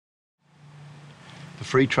The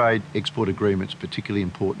free trade export agreement is particularly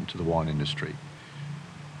important to the wine industry.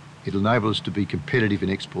 It'll enable us to be competitive in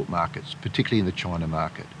export markets, particularly in the China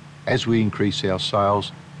market. As we increase our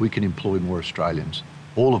sales, we can employ more Australians.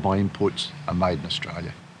 All of my inputs are made in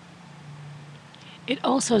Australia. It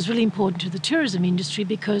also is really important to the tourism industry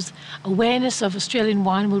because awareness of Australian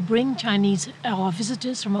wine will bring our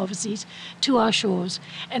visitors from overseas to our shores.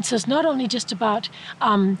 And so it's not only just about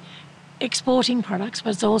exporting products,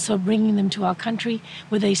 but it's also bringing them to our country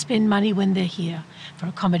where they spend money when they're here, for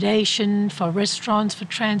accommodation, for restaurants, for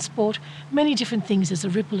transport, many different things. There's a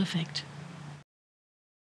ripple effect.